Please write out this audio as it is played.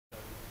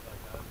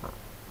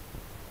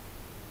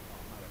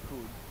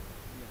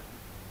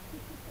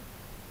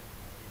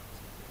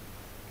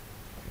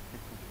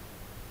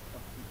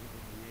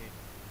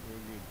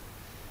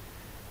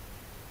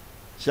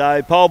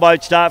So pole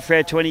boat start for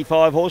our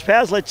 25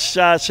 horsepowers.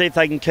 Let's see if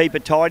they can keep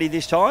it tidy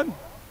this time.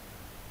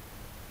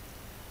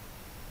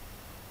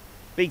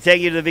 Big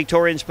thank you to the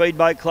Victorian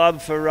Speedboat Club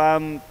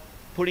for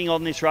putting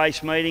on this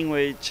race meeting.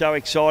 We're so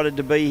excited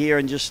to be here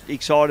and just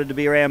excited to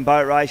be around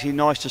boat racing.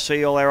 Nice to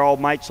see all our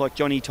old mates like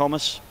Johnny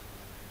Thomas.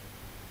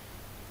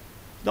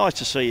 Nice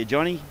to see you,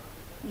 Johnny.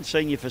 Haven't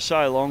seen you for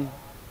so long.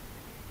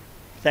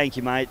 Thank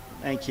you, mate.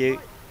 Thank you.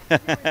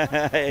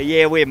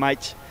 Yeah, we're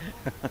mates.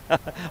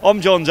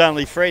 I'm John's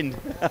only friend.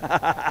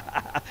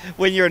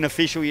 When you're an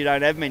official, you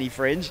don't have many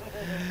friends.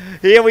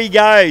 Here we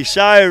go.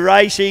 So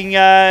racing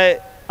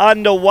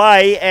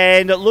underway,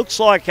 and it looks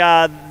like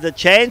the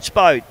Chance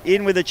boat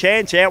in with a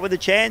chance, out with a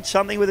chance,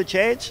 something with a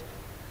chance.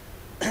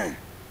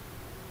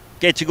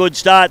 Gets a good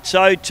start.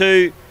 So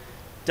too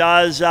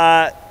does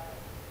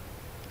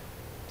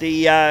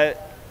the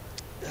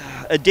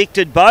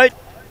Addicted boat.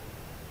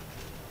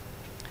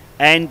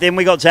 And then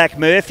we got Zach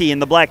Murphy in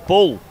the Black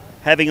Bull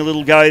having a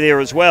little go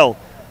there as well.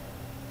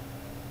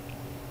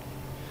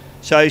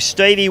 So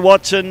Stevie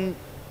Watson,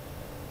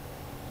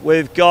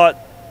 we've got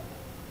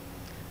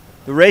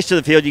the rest of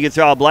the field. You can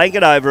throw a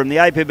blanket over them. The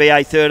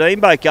APBA 13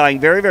 boat going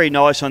very, very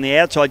nice on the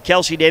outside.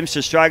 Kelsey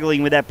Dempster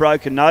struggling with that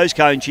broken nose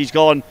cone. She's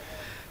gone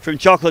from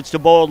chocolates to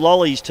boiled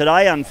lollies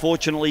today,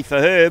 unfortunately for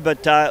her.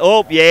 But,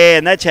 oh, yeah,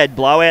 and that's had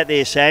blowout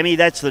there, Sammy.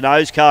 That's the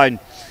nose cone.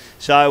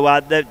 So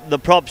the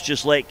props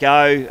just let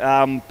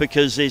go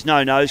because there's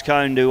no nose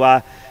cone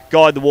to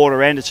guide the water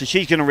around it. So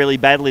she's going to really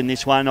battle in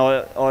this one.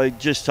 I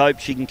just hope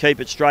she can keep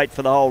it straight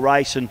for the whole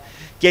race and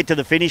get to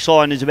the finish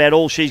line is about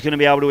all she's going to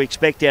be able to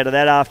expect out of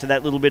that after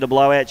that little bit of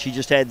blowout she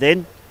just had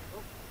then.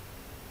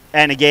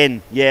 And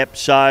again, yep,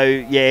 so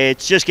yeah,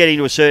 it's just getting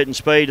to a certain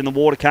speed and the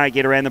water can't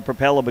get around the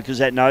propeller because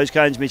that nose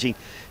cone's missing.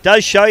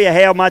 Does show you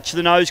how much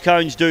the nose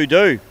cones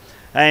do.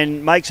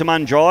 And makes them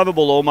undrivable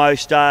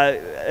almost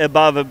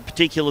above a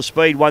particular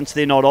speed once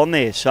they're not on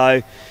there.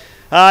 So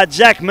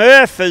Zach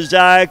Murph has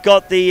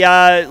got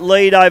the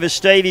lead over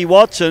Stevie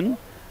Watson.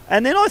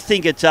 And then I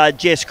think it's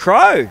Jess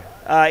Crow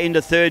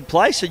into third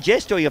place. So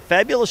Jess doing a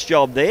fabulous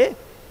job there.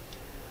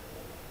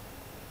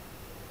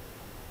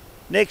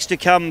 Next to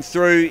come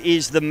through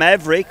is the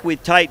Maverick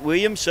with Tate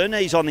Williamson.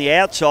 He's on the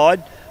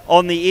outside.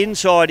 On the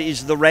inside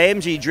is the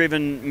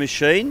Ramsey-driven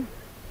machine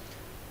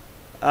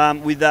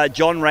with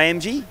John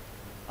Ramsey.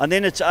 And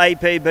then it's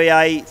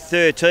APBA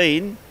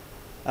 13.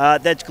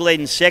 That's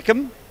Glenn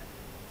Seckham.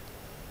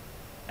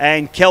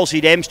 And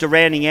Kelsey Dempster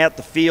rounding out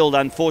the field,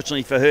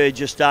 unfortunately for her.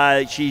 Just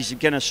she's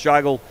going to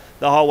struggle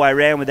the whole way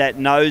around with that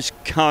nose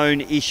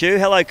cone issue.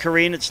 Hello,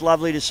 Corinne. It's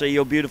lovely to see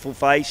your beautiful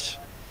face.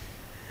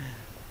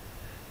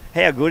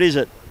 How good is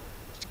it?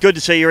 It's good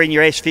to see you're in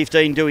your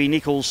S15 Dewey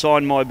Nichols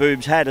Sign My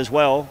Boobs hat as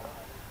well.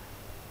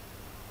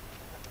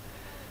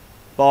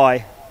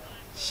 Bye.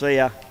 See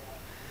ya.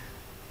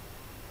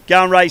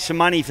 Go and raise some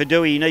money for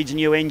Dewey. He needs a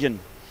new engine.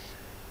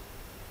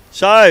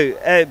 So,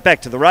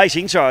 back to the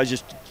racing. Sorry, I was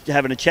just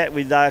having a chat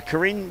with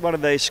Corinne, one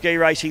of the ski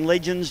racing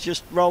legends,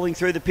 just rolling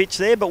through the pits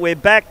there. But we're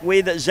back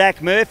with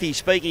Zach Murphy.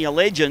 Speaking of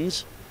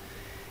legends,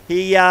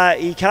 he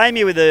came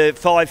here with a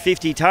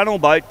 550 tunnel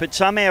boat, but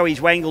somehow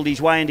he's wangled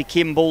his way into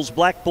Kim Bull's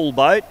Black Bull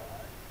boat.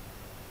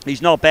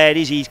 He's not bad,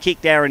 is he? He's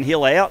kicked Aaron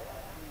Hill out.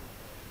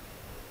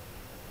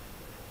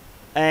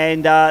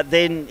 And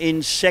then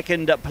in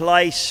second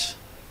place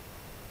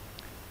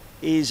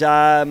is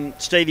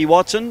Stevie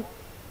Watson.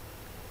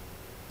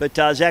 But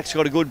Zach's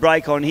got a good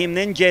break on him.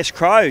 Then Jess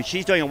Crow,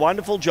 she's doing a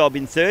wonderful job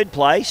in third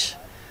place.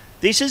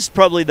 This is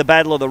probably the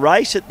battle of the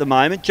race at the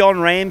moment. John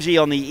Ramsey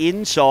on the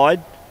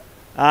inside.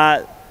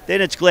 Then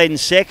it's Glenn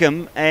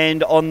Seckham.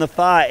 And on the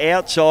far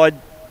outside,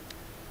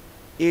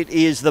 it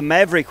is the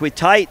Maverick with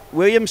Tate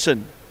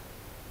Williamson.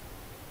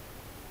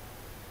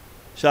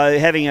 So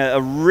having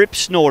a rip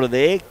snorter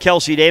there.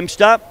 Kelsey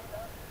Dempster.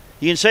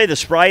 You can see the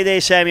spray there,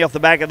 Sammy, off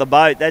the back of the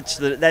boat. That's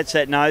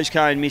that nose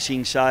cone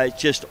missing, so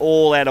it's just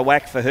all out of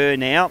whack for her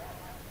now.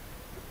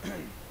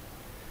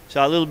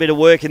 So a little bit of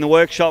work in the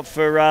workshop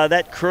for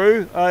that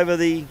crew over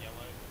the...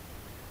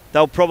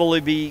 They'll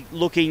probably be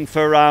looking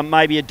for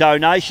maybe a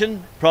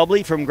donation,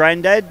 probably, from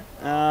Grandad.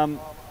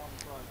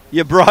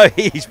 Your bro,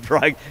 he's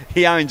broke.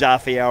 He owns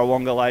half a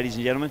Yarrawonga, ladies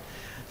and gentlemen.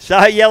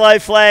 So yellow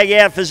flag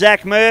out for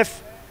Zach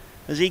Murph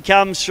as he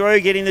comes through,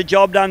 getting the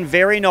job done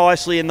very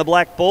nicely in the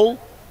Black Bull.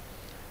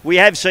 We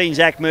have seen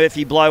Zach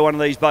Murphy blow one of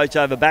these boats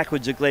over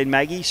backwards at Glen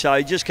Maggie,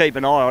 so just keep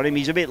an eye on him.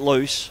 He's a bit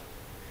loose.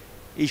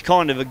 He's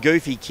kind of a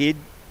goofy kid.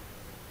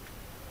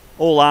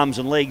 All arms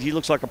and legs. He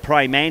looks like a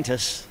prey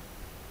mantis.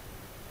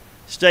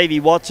 Stevie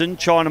Watson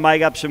trying to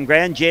make up some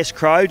ground. Jess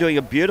Crow doing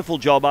a beautiful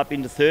job up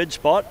into third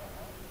spot.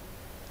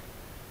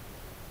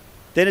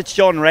 Then it's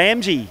John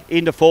Ramsey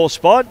into fourth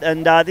spot,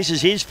 and this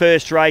is his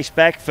first race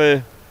back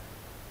for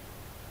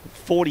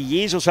 40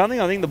 years or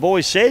something, I think the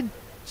boys said.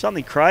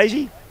 Something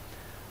crazy.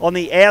 On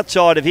the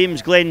outside of him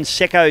is Glenn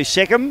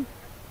Seckham.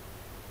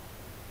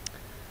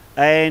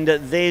 And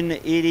then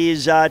it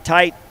is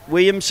Tate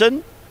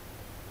Williamson.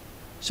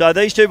 So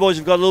these two boys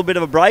have got a little bit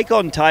of a break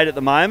on Tate at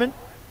the moment.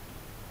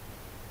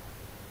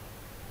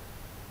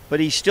 but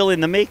he's still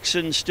in the mix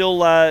and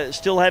still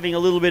having a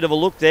little bit of a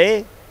look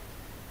there.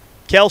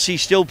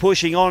 Kelsey's still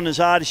pushing on as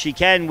hard as she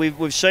can.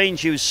 We've seen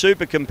she was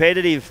super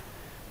competitive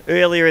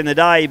earlier in the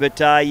day, but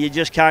you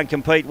just can't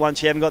compete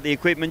once you haven't got the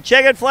equipment.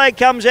 Checkered flag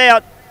comes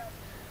out,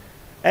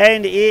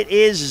 and it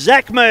is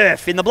Zach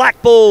Murph in the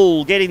Black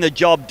Bull getting the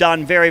job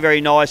done very,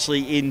 very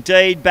nicely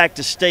indeed. Back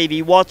to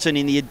Stevie Watson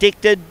in the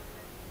Addicted.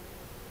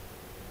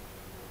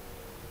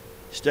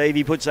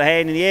 Stevie puts the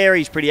hand in the air.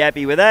 He's pretty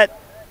happy with that.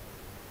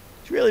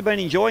 He's really been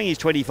enjoying his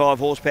 25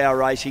 horsepower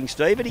racing,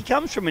 Steve, but he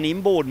comes from an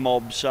inboard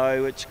mob,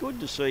 so it's good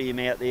to see him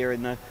out there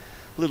in the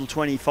little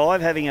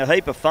 25 having a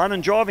heap of fun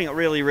and driving it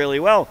really, really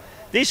well.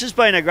 This has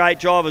been a great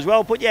drive as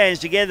well. Put your hands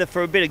together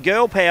for a bit of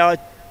girl power.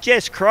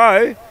 Jess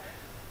Crow,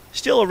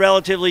 still a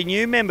relatively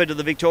new member to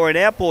the Victorian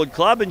Outboard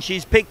Club, and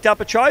she's picked up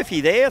a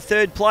trophy there,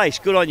 3rd place.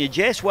 Good on you,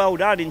 Jess. Well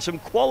done in some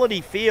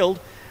quality field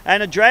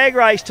and a drag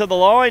race to the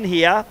line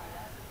here.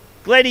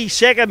 Glennie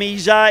Seckham,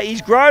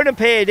 he's grown a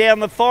pair down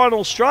the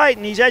final straight,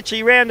 and he's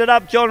actually rounded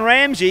up John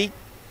Ramsey.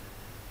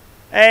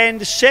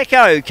 And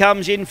Secco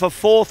comes in for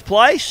 4th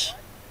place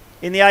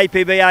in the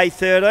APBA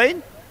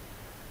 13.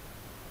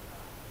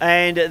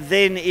 And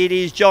then it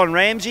is John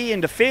Ramsey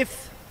into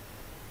 5th.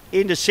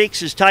 Into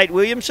 6th is Tate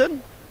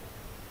Williamson.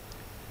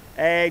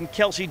 And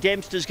Kelsey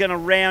Dempster's going to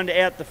round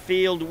out the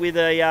field with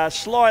a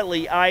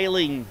slightly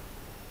ailing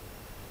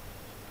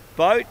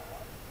boat.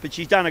 But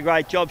she's done a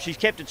great job. She's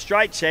kept it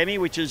straight, Sammy,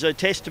 which is a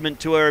testament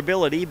to her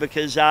ability,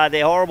 because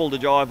they're horrible to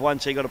drive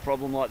once they've got a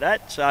problem like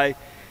that. So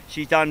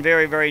she's done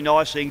very, very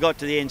nicely and got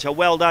to the end. So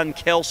well done,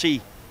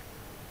 Kelsey.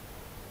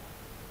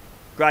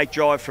 Great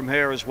drive from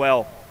her as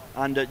well,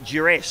 under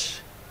duress.